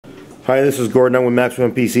Hi, this is Gordon. I'm with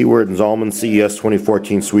Maximum PC. We're at Zalman CES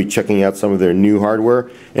 2014 suite checking out some of their new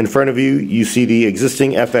hardware. In front of you, you see the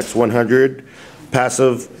existing FX100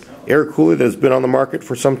 passive air cooler that's been on the market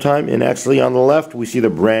for some time, and actually on the left we see the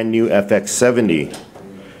brand new FX70.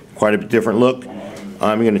 Quite a different look.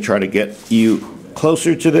 I'm going to try to get you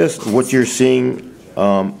closer to this. What you're seeing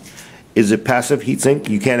is a passive heatsink.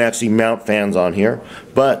 You can't actually mount fans on here,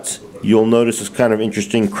 but you'll notice this kind of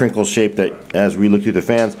interesting crinkle shape that as we look through the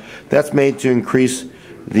fans, that's made to increase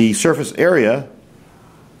the surface area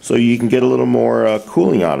so you can get a little more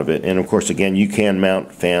cooling out of it. And of course, again, you can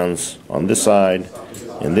mount fans on this side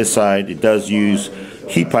and this side. It does use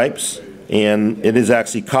heat pipes, and it is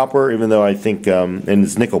actually copper, even though I think, and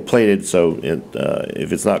it's nickel plated, so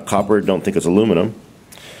if it's not copper, don't think it's aluminum.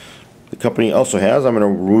 The company also has, I'm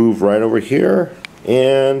going to move right over here,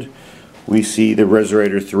 and we see the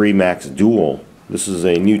Reserator 3 Max Dual. This is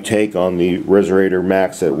a new take on the Reserator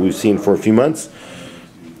Max that we've seen for a few months.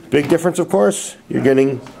 Big difference, of course, you're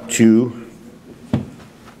getting two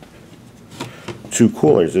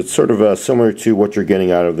coolers. It's sort of similar to what you're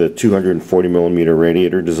getting out of the 240mm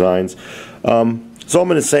radiator designs.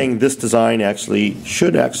 Zalman is saying this design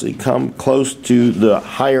should come close to the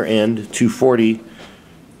higher end 240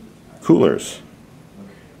 coolers.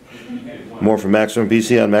 More from Maximum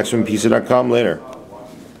PC on MaximumPC.com later.